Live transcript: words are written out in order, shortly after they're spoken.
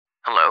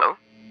Hello?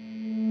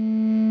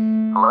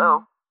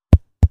 Hello?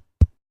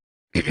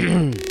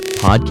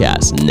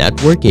 Podcast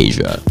Network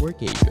Asia.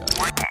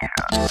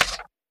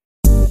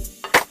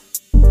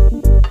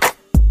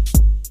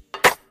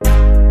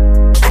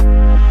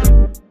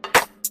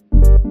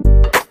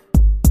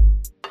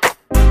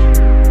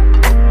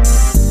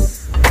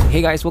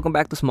 Hey guys, welcome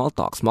back to Small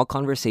Talk, small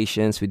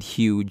conversations with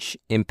huge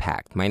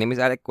impact. My name is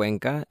Alec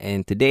Cuenca,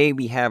 and today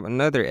we have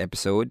another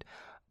episode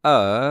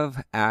of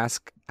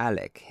Ask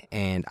Alec.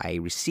 And I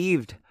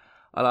received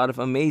a lot of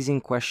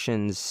amazing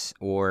questions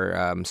or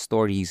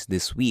stories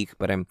this week,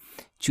 but I'm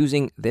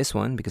choosing this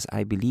one because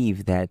I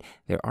believe that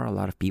there are a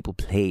lot of people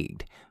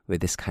plagued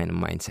with this kind of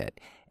mindset.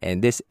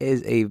 And this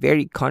is a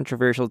very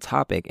controversial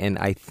topic, and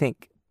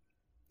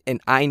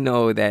I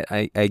know that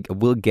I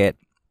will get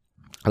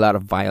a lot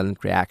of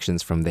violent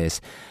reactions from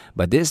this,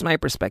 but this is my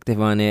perspective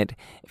on it.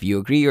 If you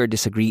agree or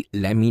disagree,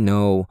 let me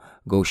know.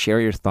 Go share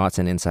your thoughts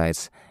and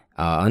insights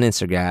on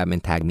Instagram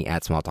and tag me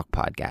at Small Talk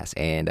Podcast,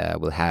 and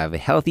we'll have a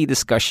healthy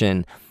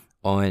discussion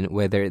on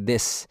whether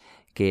this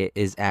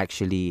is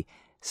actually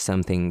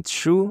something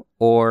true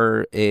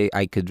or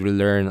I could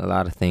relearn a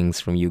lot of things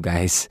from you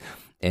guys,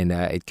 and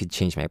it could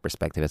change my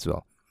perspective as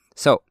well.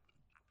 So,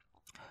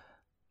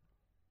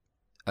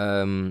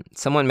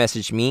 someone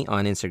messaged me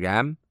on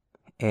Instagram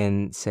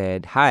and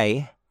said,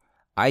 "Hi,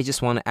 I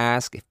just want to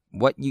ask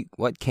what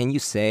can you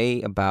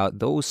say about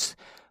those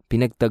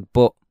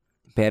pinagtagpo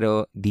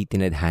pero di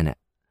tinadhana?"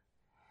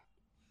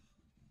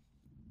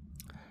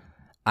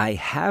 I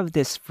have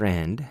this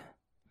friend,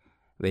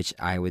 which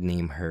I would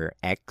name her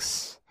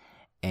X,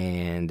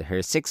 and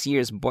her 6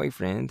 years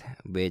boyfriend,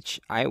 which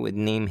I would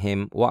name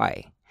him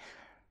Y.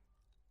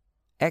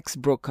 X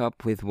broke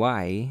up with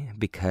Y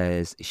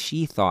because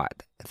she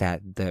thought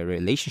that the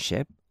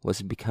relationship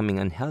was becoming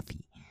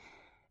unhealthy,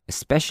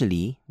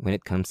 especially when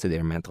it comes to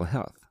their mental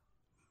health.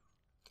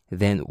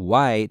 Then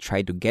Y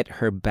tried to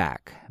get her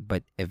back,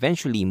 but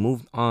eventually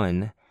moved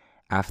on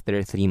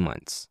after 3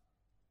 months.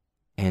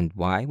 And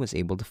Y was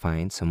able to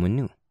find someone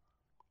new.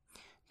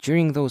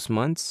 During those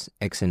months,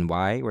 X and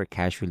Y were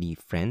casually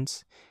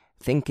friends,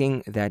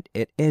 thinking that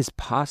it is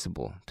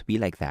possible to be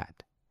like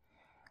that.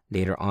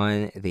 Later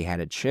on, they had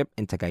a trip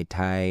in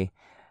Tagaytay,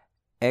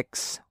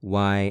 X,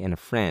 Y, and a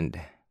friend.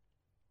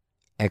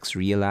 X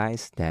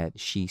realized that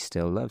she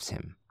still loves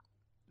him.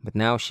 But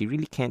now she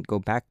really can't go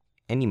back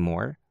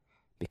anymore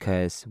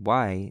because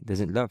Y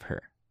doesn't love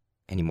her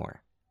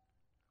anymore.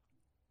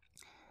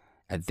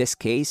 At this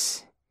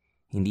case,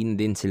 hindi na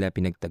din sila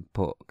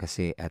pinagtagpo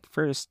kasi at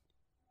first,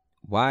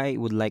 Y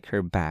would like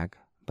her back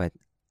but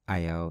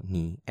ayaw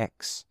ni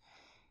X.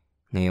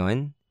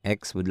 Ngayon,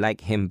 X would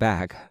like him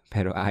back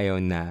pero ayaw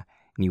na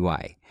ni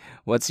Y.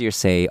 What's your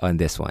say on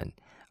this one?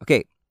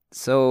 Okay,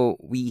 so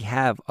we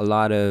have a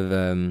lot of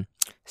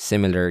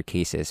similar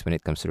cases when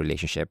it comes to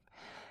relationship.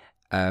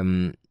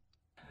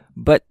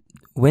 But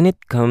when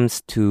it comes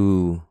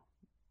to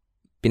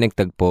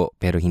pinagtagpo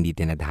pero hindi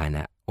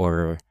tinadhana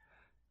or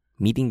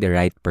meeting the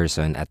right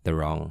person at the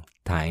wrong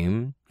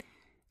time,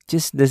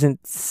 just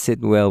doesn't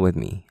sit well with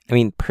me. I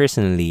mean,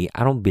 personally,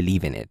 I don't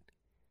believe in it.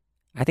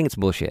 I think it's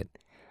bullshit.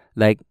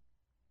 Like,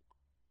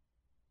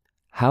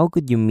 how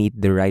could you meet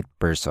the right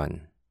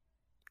person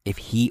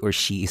if he or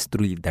she is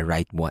truly the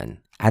right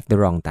one at the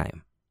wrong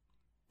time?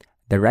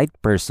 The right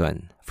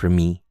person, for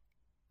me,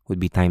 would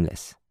be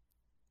timeless.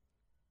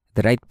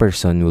 The right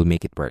person will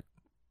make it work.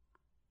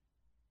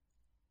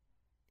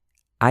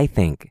 I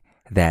think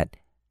that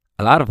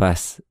a lot of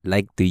us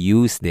like to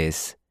use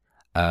this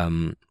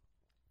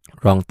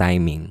wrong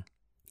timing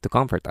to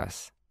comfort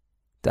us,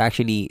 to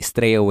actually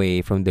stray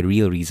away from the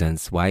real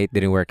reasons why it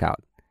didn't work out.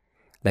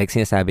 Like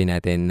sinasabi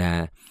natin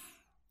na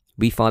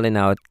we fallen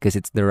out because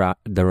it's the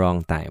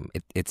wrong time.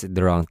 It's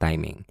the wrong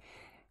timing.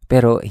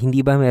 Pero hindi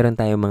ba meron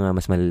tayong mga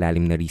mas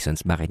malalalim na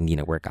reasons bakit hindi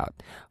na-work out?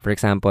 For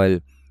example,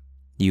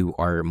 you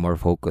are more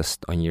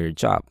focused on your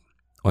job,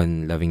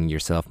 on loving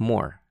yourself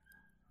more.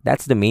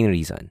 That's the main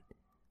reason.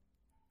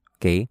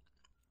 Okay?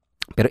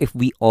 Pero if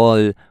we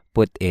all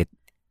put it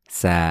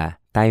sa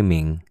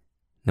timing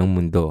ng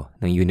mundo,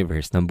 ng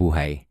universe, ng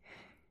buhay,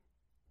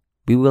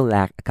 we will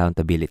lack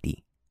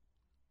accountability.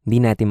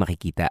 Hindi natin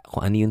makikita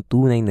kung ano yung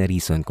tunay na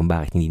reason kung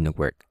bakit hindi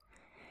nag-work.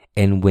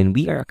 And when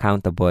we are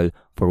accountable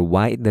for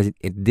why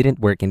it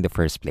didn't work in the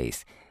first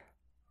place,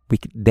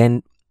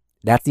 then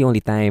that's the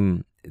only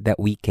time that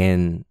we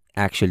can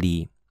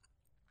actually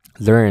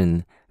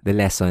learn the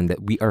lesson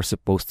that we are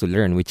supposed to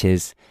learn, which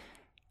is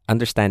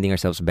understanding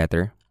ourselves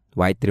better,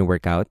 why it didn't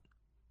work out.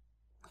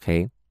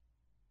 Okay?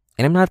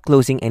 And I'm not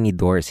closing any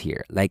doors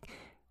here. Like,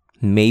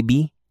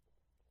 maybe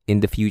in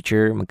the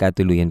future,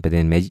 magkatuluyan pa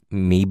din.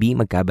 Maybe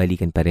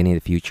magkabalikan pa rin in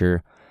the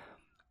future.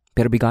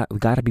 Pero we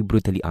gotta be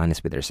brutally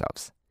honest with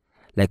ourselves.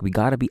 Like, we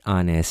gotta be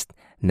honest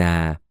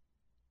na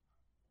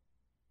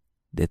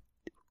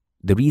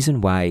the reason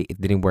why it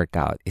didn't work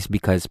out is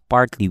because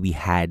partly we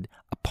had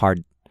a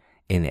part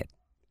in it.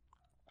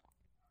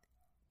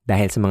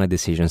 Dahil sa mga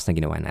decisions na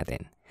ginawa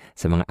natin.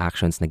 Sa mga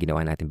actions na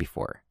ginawa natin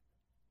before.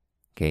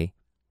 Okay?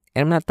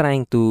 And I'm not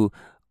trying to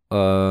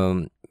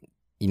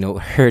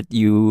hurt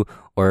you,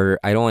 or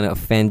I don't want to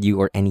offend you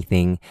or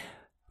anything.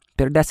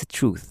 But that's the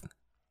truth.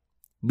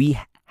 We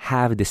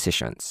have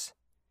decisions.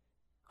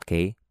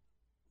 Okay?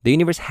 The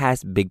universe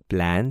has big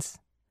plans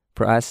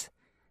for us.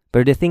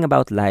 But the thing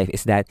about life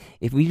is that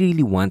if we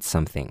really want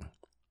something,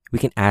 we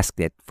can ask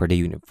it from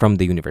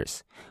the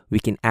universe. We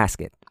can ask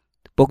it.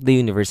 Poke the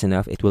universe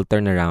enough, it will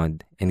turn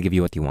around and give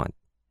you what you want.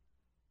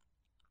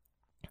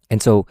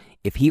 And so,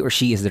 if he or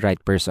she is the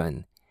right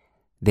person,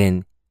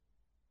 then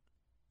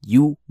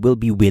you will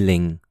be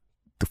willing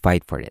to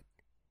fight for it.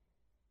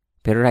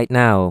 But right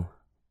now,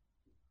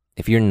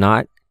 if you're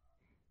not,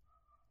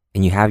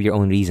 and you have your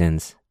own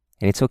reasons,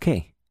 and it's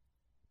okay.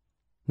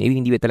 Maybe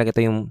hindi ba talaga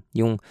ito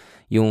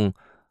yung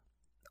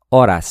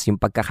oras, yung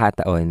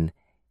pagkakataon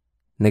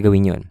na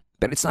gawin yun.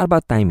 But it's not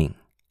about timing.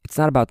 It's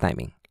not about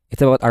timing.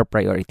 It's about our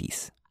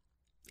priorities.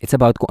 It's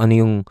about kung ano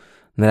yung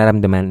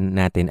nararamdaman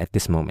natin at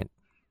this moment.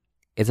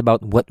 It's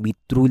about what we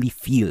truly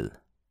feel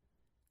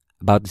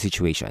about the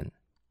situation.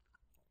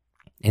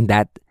 And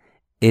that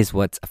is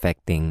what's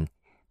affecting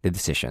the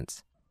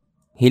decisions.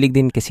 Hilig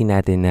din kasi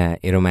natin na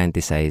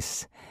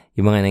i-romanticize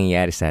yung mga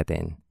nangyayari sa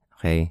atin.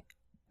 Okay?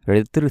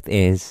 But the truth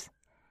is,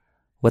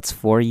 what's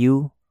for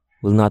you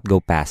will not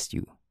go past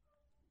you.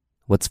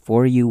 What's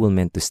for you will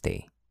meant to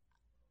stay.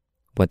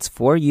 What's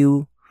for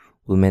you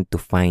will meant to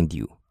find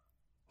you.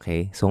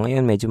 Okay? So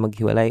ngayon, medyo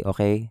maghiwalay,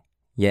 okay?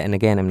 Yeah, and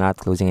again, I'm not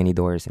closing any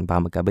doors, and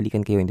baka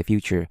magkabalikan kayo in the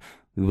future.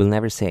 We will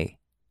never say.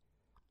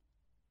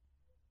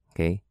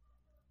 Okay?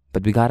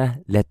 But we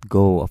gotta let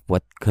go of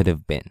what could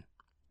have been.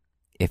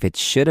 If it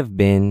should have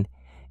been,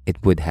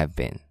 it would have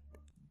been.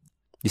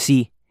 You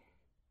see,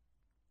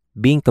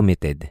 being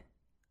committed,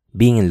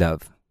 being in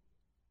love,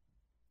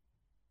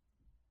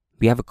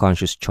 we have a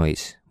conscious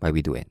choice why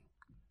we do it.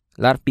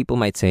 A lot of people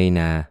might say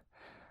na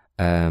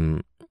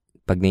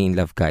pag na-in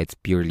love ka, it's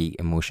purely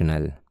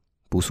emotional.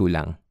 Puso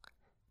lang.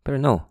 Pero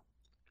no,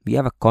 we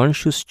have a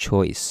conscious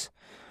choice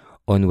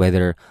on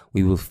whether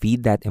we will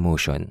feed that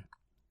emotion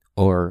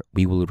or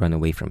we will run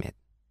away from it.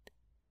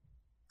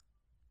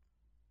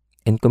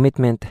 And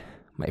commitment,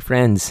 my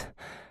friends,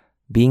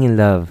 being in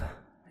love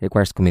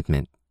requires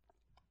commitment.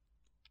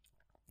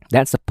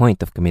 That's the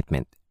point of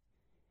commitment.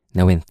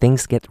 Now, when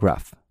things get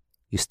rough,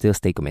 you still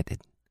stay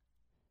committed.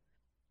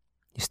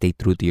 You stay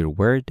true to your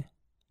word.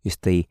 You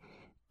stay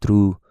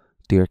true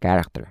to your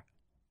character,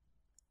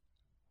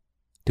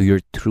 to your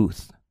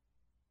truth.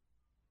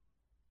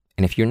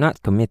 And if you're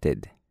not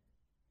committed,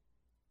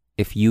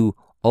 if you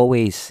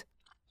always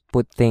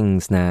put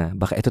things na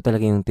baka ito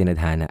talaga yung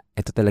tinadhana,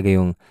 ito talaga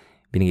yung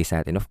binigay sa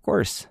atin, of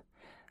course,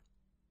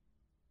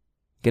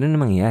 ganun na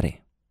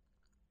mangyayari.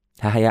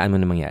 Hahayaan mo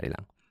na mangyari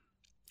lang.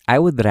 I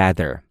would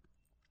rather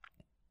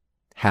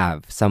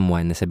have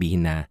someone na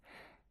sabihin na,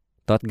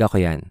 totga ko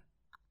yan.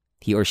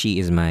 He or she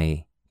is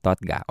my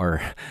totga,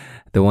 or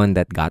the one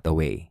that got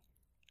away.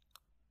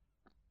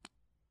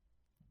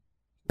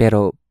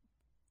 Pero,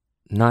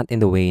 not in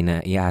the way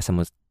na iasa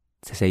mo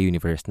sa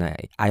universe na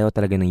ayaw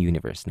talaga ng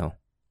universe, no?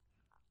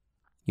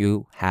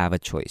 You have a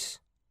choice.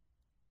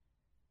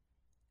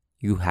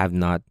 You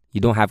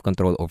don't have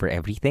control over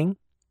everything,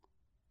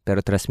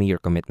 pero trust me, your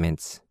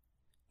commitments,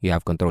 you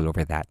have control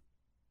over that.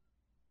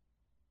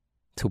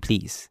 So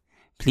please,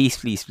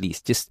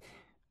 just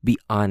be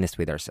honest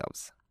with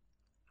ourselves.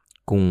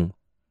 Kung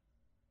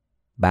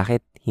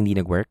bakit hindi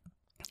nag-work,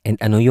 and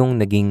ano yung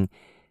naging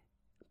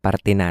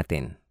parte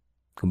natin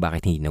kung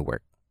bakit hindi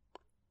nag-work.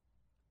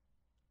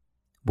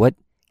 What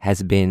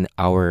has been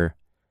our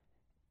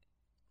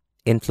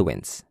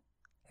influence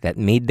that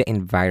made the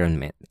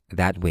environment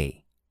that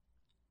way,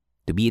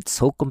 to be it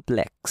so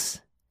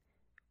complex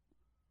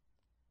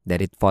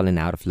that it fallen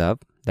out of love,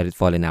 that it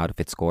fallen out of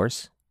its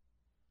course,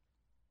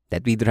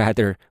 that we'd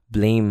rather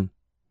blame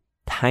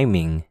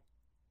timing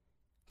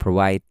for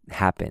why it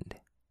happened.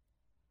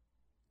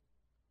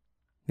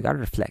 We gotta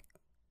reflect.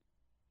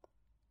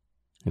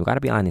 We gotta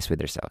be honest with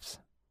ourselves.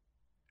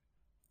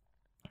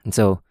 And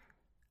so,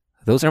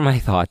 those are my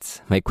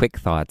thoughts, my quick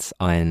thoughts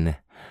on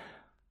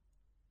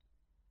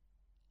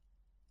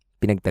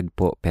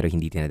pinagtagpo pero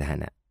hindi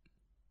tinadhana.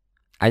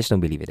 I just don't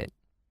believe in it.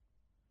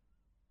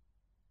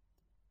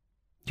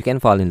 You can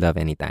fall in love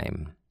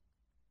anytime.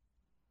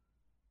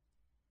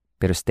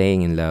 Pero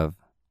staying in love,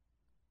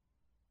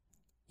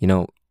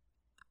 you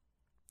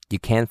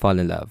can fall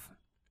in love.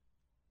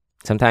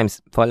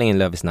 Sometimes falling in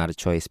love is not a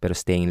choice, pero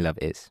staying in love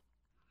is.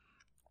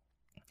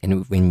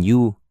 And when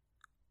you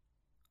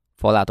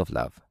fall out of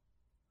love,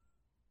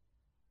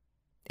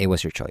 it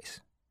was your choice.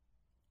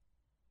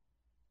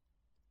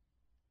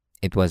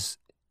 It was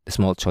the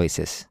small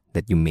choices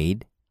that you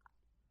made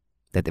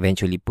that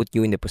eventually put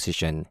you in the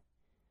position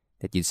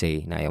that you'd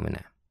say, na ayaw mo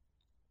na.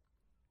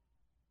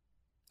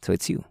 So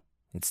it's you.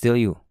 It's still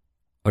you.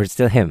 Or it's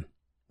still him.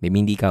 Maybe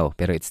hindi ikaw,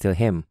 pero it's still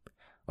him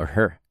or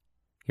her,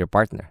 your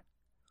partner.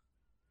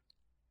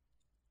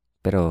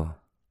 Pero,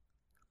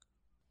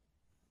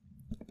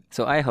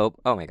 so I hope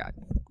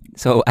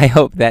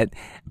that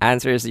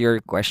answers your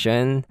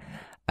question.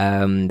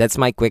 That's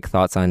my quick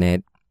thoughts on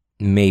it.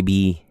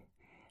 Maybe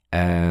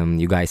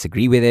You guys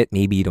agree with it.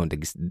 Maybe you don't.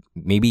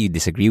 Maybe you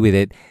disagree with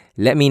it.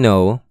 Let me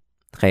know.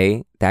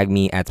 Okay, tag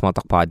me at Small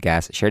Talk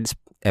Podcast. Share this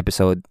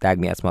episode. Tag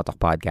me at Small Talk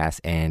Podcast,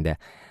 and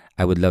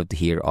I would love to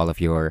hear all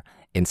of your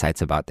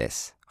insights about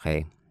this.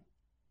 Okay,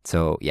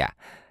 so yeah,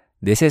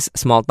 this is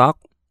Small Talk.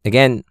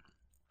 Again,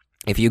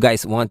 if you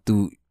guys want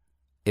to,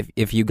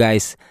 if you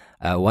guys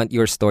want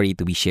your story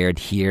to be shared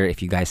here,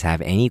 if you guys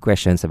have any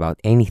questions about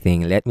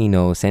anything, let me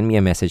know. Send me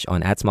a message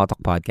on at Small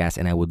Talk Podcast,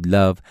 and I would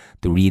love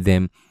to read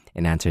them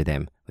and answer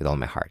them with all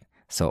my heart.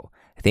 So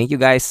thank you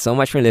guys so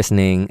much for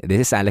listening. This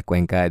is Alec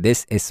Cuenca.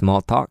 This is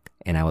Small Talk,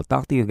 and I will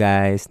talk to you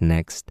guys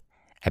next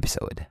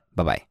episode.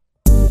 Bye-bye.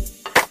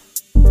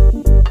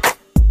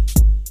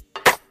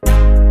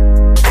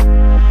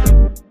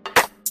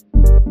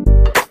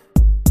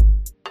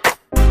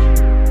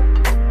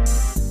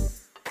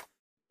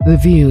 The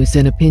views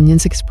and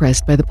opinions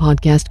expressed by the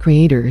podcast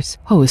creators,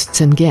 hosts,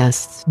 and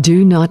guests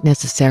do not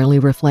necessarily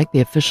reflect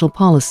the official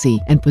policy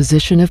and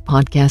position of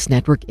Podcast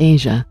Network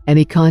Asia.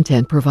 Any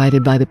content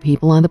provided by the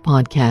people on the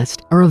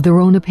podcast are of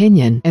their own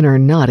opinion and are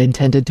not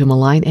intended to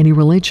malign any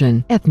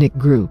religion, ethnic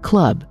group,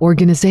 club,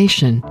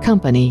 organization,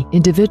 company,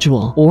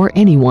 individual, or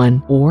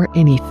anyone or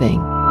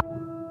anything.